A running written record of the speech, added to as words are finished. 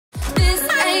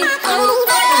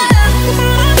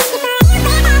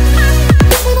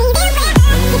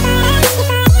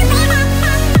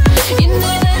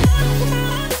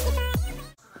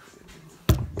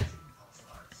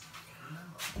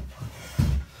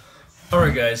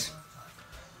Alright guys,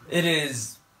 it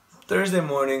is Thursday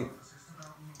morning.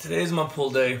 Today is my pull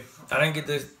day. I didn't get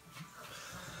to,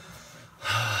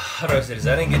 how do I say this?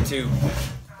 I didn't get to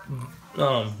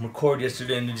record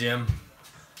yesterday in the gym.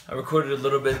 I recorded a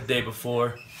little bit the day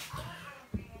before.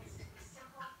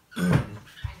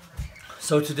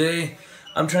 So today,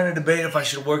 I'm trying to debate if I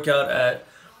should work out at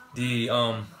the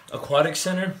aquatic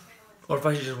center or if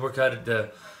I should just work out at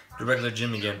the regular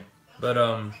gym again. But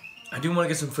I do want to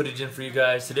get some footage in for you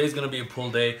guys. Today's going to be a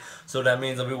pull day, so that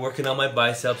means I'll be working on my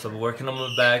biceps, I'll be working on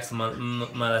my backs, my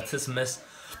latissimus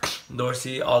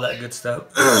dorsi, all that good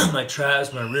stuff, my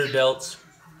traps, my rear delts.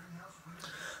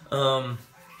 And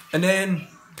then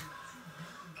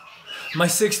my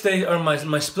 6 day, or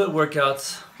my split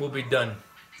workouts will be done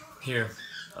here.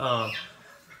 I'm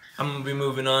going to be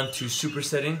moving on to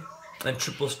supersetting and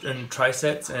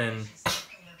trisets and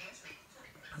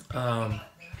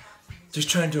just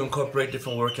trying to incorporate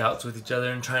different workouts with each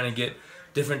other and trying to get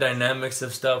different dynamics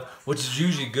of stuff, which is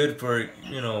usually good for,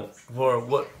 you know, for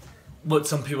what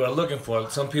some people are looking for.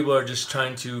 Some people are just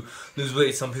trying to lose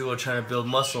weight, some people are trying to build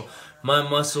muscle. My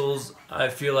muscles, I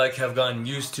feel like, have gotten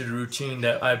used to the routine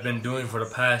that I've been doing for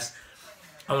the past,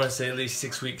 I want to say at least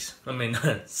 6 weeks. I mean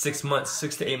 6 months,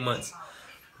 6 to 8 months.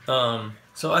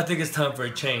 So I think it's time for a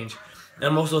change. And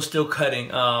I'm also still cutting.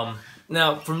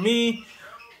 Now for me,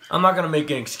 I'm not gonna make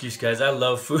an excuse, guys. I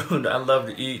love food. I love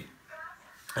to eat,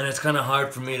 and it's kind of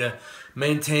hard for me to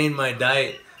maintain my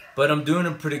diet, but I'm doing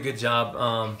a pretty good job.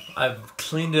 I've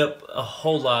cleaned up a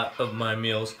whole lot of my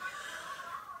meals,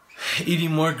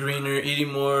 eating more greener,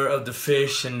 eating more of the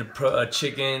fish and the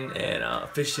chicken and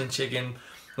fish and chicken,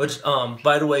 which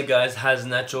by the way, guys, has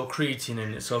natural creatine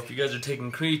in it. So if you guys are taking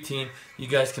creatine, you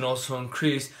guys can also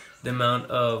increase the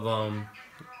amount of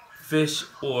fish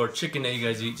or chicken that you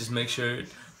guys eat. Just make sure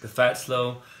the fat's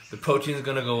low, the protein is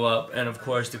going to go up, and of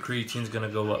course the creatine is going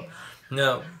to go up.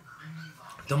 Now,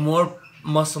 the more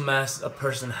muscle mass a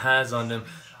person has on them,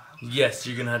 yes,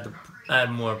 you're going to have to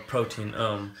add more protein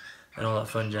and all that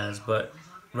fun jazz. But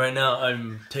right now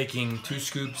I'm taking 2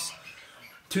 scoops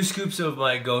of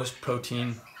my Ghost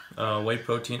protein, whey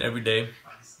protein every day.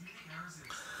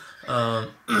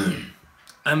 I'm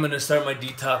going to start my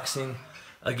detoxing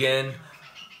again.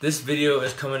 This video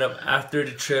is coming up after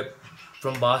the trip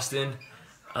from Boston.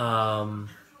 Yeah,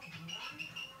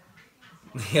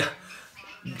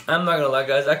 I'm not gonna lie,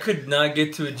 guys, I could not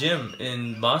get to a gym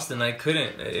in Boston. I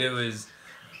couldn't. It was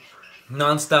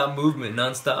non-stop movement,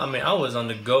 non-stop. I mean, I was on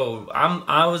the go.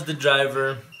 I was the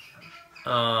driver.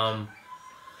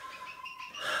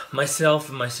 Myself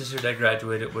and my sister that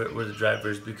graduated were the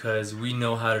drivers, because we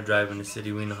know how to drive in the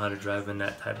city. We know how to drive in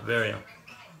that type of area.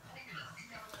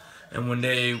 And when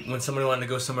somebody wanted to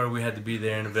go somewhere, we had to be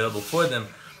there and available for them.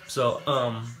 So,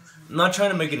 I'm not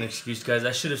trying to make an excuse, guys.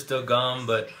 I should have still gone,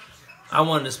 but I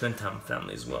wanted to spend time with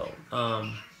family as well.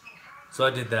 So I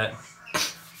did that.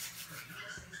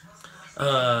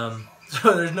 So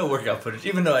there's no workout footage,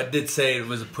 even though I did say it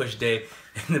was a push day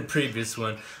in the previous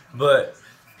one. But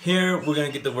here we're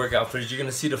gonna get the workout footage. You're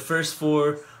gonna see the first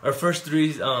three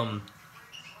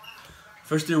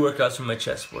workouts from my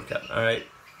chest workout. All right.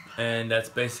 And that's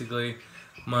basically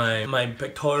my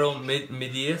pectoral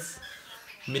medius.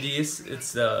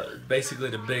 It's basically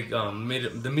the big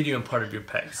the medium part of your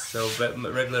pecs. So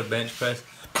regular bench press.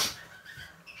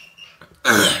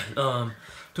 I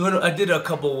did a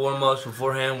couple warm-ups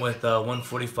beforehand with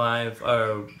 145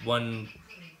 or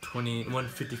 120,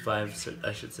 155.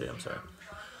 I should say. I'm sorry.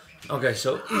 Okay,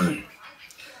 so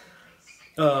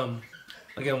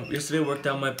again, yesterday worked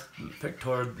out my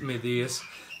pectoral medius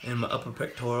and my upper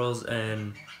pectorals,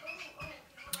 and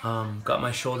got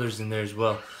my shoulders in there as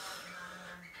well.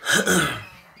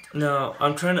 Now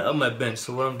I'm trying to up my bench,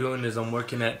 so what I'm doing is I'm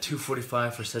working at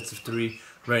 245 for sets of 3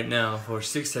 right now, for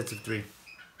 6 sets of 3,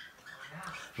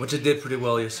 which I did pretty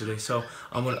well yesterday. So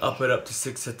I'm gonna up it up to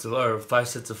 5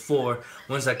 sets of 4.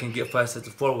 Once I can get 5 sets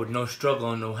of 4 with no struggle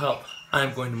and no help,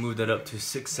 I'm going to move that up to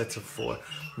 6 sets of 4,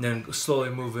 and then slowly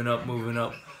moving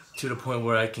up to the point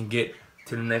where I can get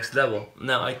to the next level.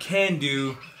 Now I can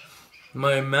do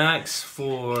my max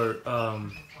for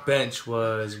bench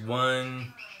was what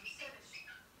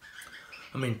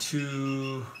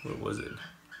was it?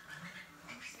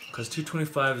 Because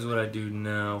 225 is what I do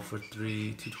now for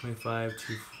 3, 225,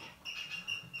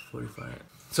 245.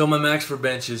 So my max for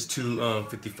bench is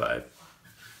 255.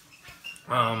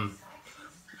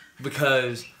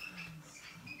 Because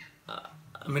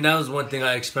I mean, that was one thing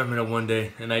I experimented one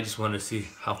day, and I just wanted to see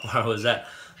how far I was at.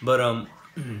 But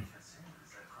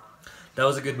that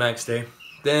was a good max day.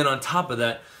 Then on top of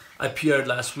that, I PR'd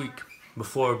last week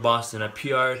before Boston. I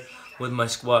PR'd with my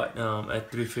squat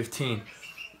at 315.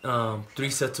 3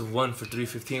 sets of 1 for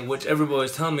 315, which everybody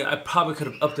was telling me I probably could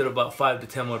have upped it about 5 to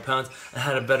 10 more pounds and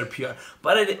had a better PR.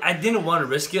 But I didn't want to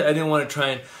risk it. I didn't want to try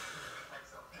and,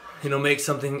 you know, make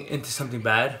something into something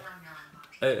bad.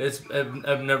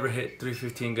 I've never hit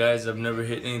 315, guys. I've never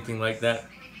hit anything like that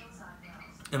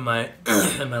in my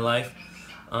in my life.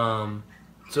 So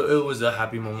it was a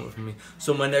happy moment for me.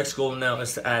 So my next goal now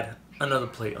is to add another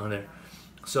plate on there.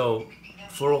 So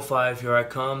 405, here I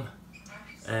come,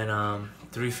 and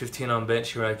 315 on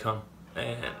bench, here I come.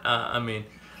 And I mean,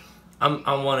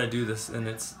 I want to do this, and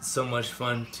it's so much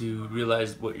fun to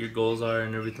realize what your goals are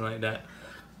and everything like that.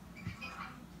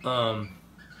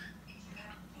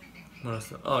 What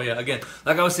else? Oh yeah, again,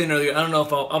 like I was saying earlier, I don't know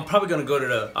if I'm probably gonna go to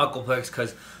the Aquaplex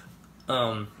because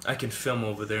I can film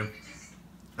over there,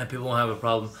 and people won't have a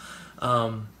problem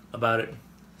about it.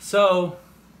 So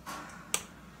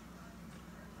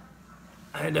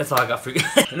that's all I got for you.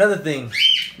 Another thing,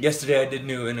 yesterday I did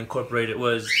new and incorporated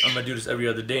was, I'm gonna do this every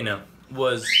other day now,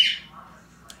 was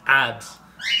abs.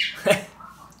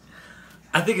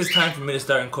 I think it's time for me to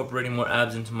start incorporating more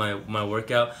abs into my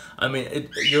workout. I mean,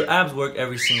 your abs work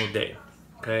every single day,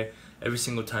 okay? Every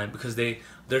single time, because they're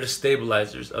the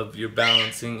stabilizers of your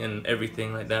balancing and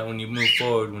everything like that. When you move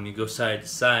forward, when you go side to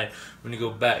side, when you go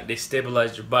back, they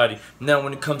stabilize your body. Now,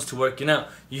 when it comes to working out,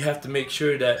 you have to make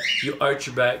sure that you arch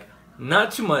your back,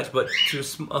 not too much, but to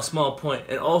a small point.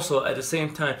 And also, at the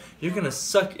same time, you're gonna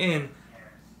suck in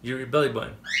your belly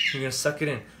button. You're gonna suck it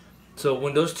in. So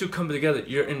when those two come together,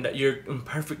 you're in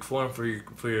perfect form for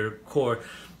your core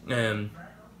and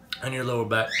your lower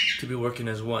back to be working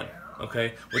as one.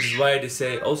 Okay, which is why they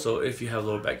say also, if you have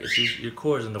lower back issues, your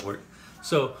core is in the work.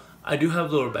 So I do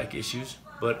have lower back issues,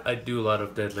 but I do a lot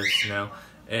of deadlifts now,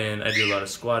 and I do a lot of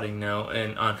squatting now,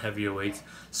 and on heavier weights.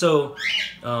 So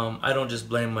I don't just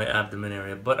blame my abdomen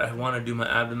area, but I want to do my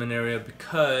abdomen area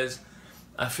because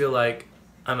I feel like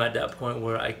I'm at that point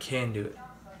where I can do it,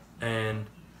 and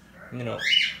you know,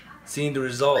 seeing the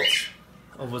results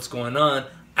of what's going on,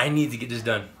 I need to get this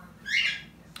done.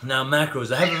 Now,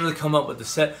 macros. I haven't really come up with a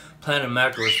set plan of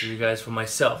macros for you guys for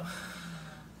myself,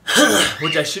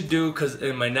 which I should do, because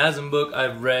in my NASM book,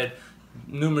 I've read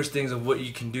numerous things of what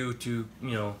you can do to,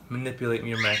 you know, manipulate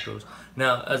your macros.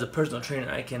 Now, as a personal trainer,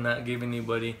 I cannot give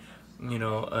anybody, you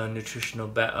know, a nutritional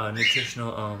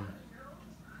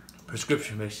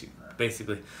prescription,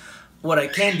 basically. What I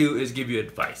can do is give you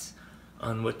advice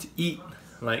on what to eat,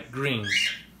 like greens,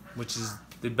 which is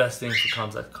the best thing for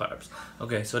complex carbs.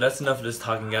 Okay, so that's enough of this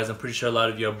talking, guys. I'm pretty sure a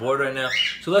lot of you are bored right now.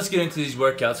 So let's get into these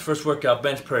workouts. First workout,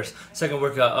 bench press. Second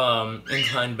workout,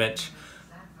 incline bench.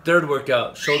 Third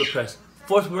workout, shoulder press.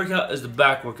 Fourth workout is the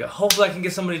back workout. Hopefully I can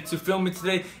get somebody to film me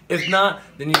today. If not,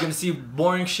 then you're gonna see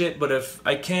boring shit, but if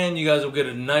I can, you guys will get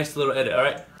a nice little edit,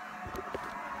 alright?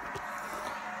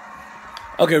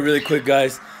 Okay, really quick,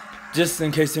 guys. Just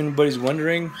in case anybody's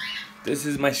wondering, this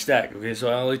is my stack, okay? So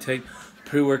I only take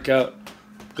pre-workout,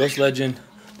 Ghost Legend.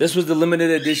 This was the limited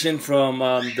edition from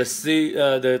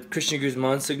the Christian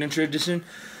Guzman signature edition,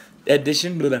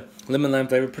 lemon lime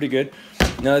flavor, pretty good.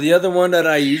 Now the other one that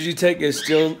I usually take is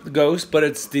still Ghost, but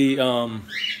it's the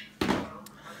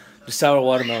sour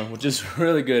watermelon, which is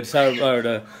really good.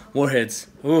 The Warheads.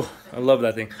 Ooh, I love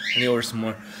that thing. I need to order some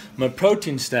more. My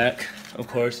protein stack, of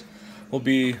course, will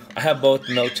be, I have both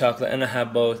milk chocolate and I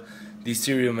have both the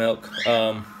cereal milk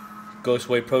Ghost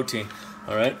Whey protein.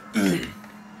 All right.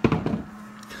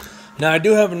 Now I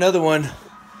do have another one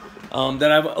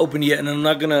that I haven't opened yet, and I'm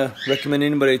not gonna recommend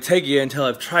anybody take it until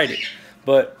I've tried it.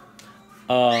 But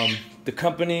the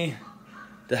company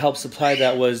that helped supply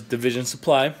that was Division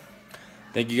Supply.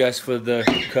 Thank you guys for the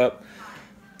cup.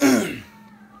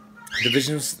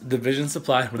 Division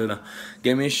Supply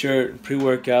gave me a shirt,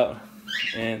 pre-workout,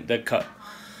 and that cup.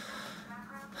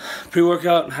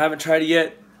 Pre-workout, haven't tried it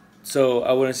yet, so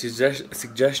I wouldn't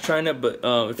suggest trying it. But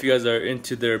if you guys are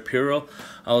into their apparel,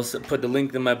 I'll put the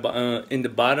link in my in the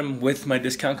bottom with my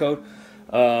discount code.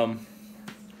 But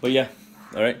yeah,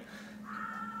 all right.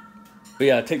 But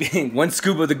yeah, take 1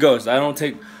 scoop of the Ghost. I don't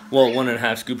take, well,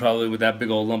 1.5 scoop probably with that big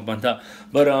old lump on top.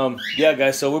 But yeah,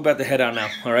 guys. So we're about to head out now.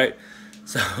 All right.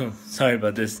 So sorry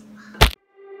about this.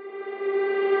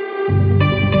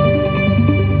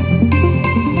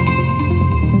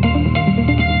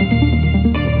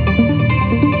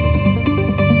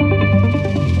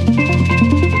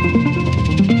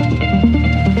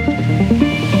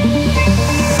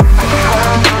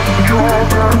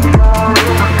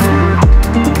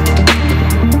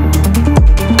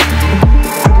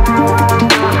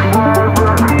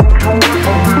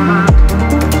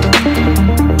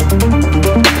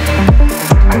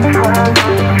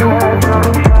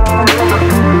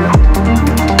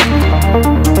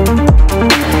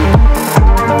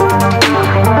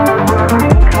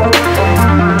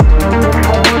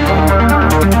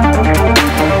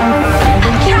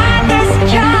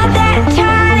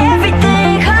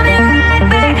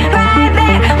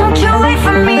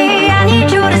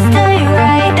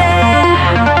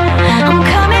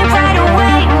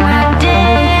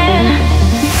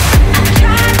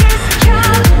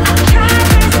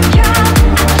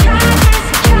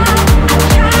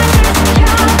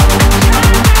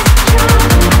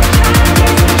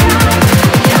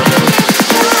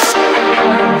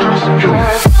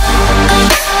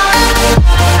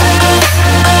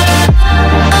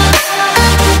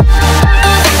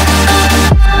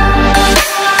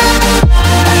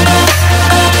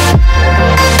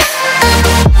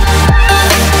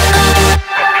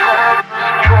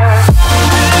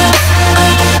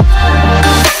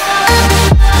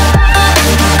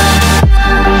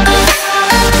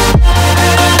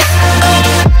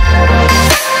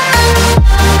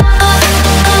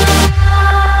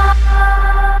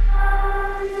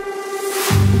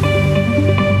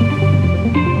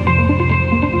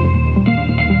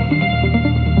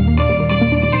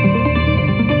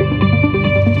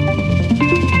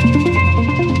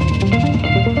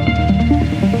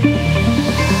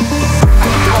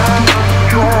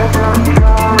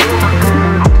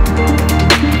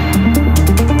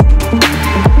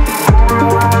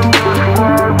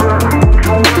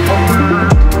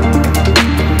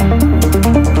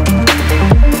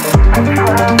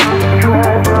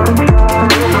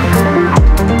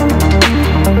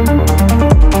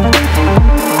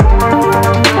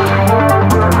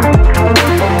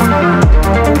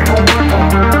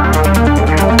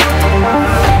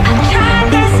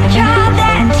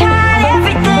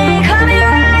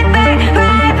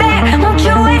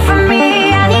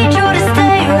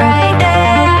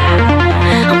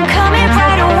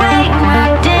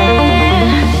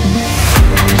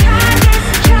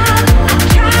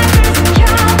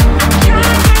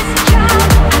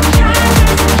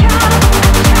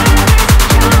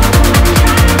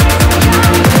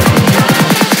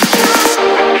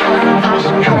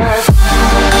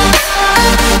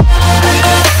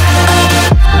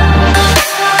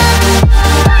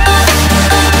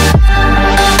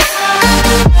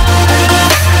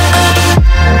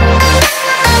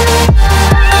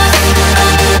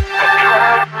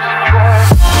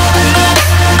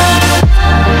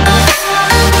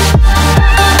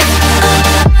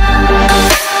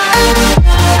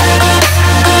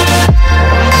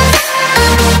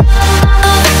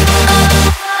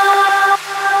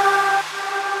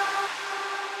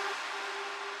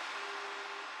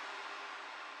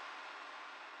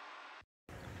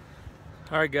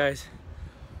 Alright guys,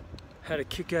 had a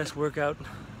kick-ass workout.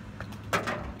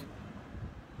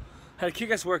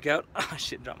 Ah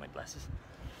shit, dropped my glasses.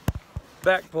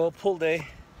 Back pull day.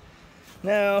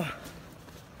 Now,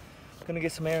 gonna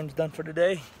get some errands done for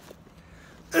today.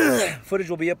 Footage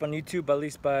will be up on YouTube at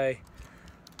least by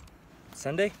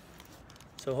Sunday.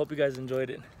 So hope you guys enjoyed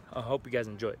it. I hope you guys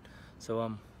enjoyed.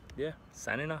 So yeah,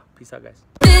 signing off. Peace out guys.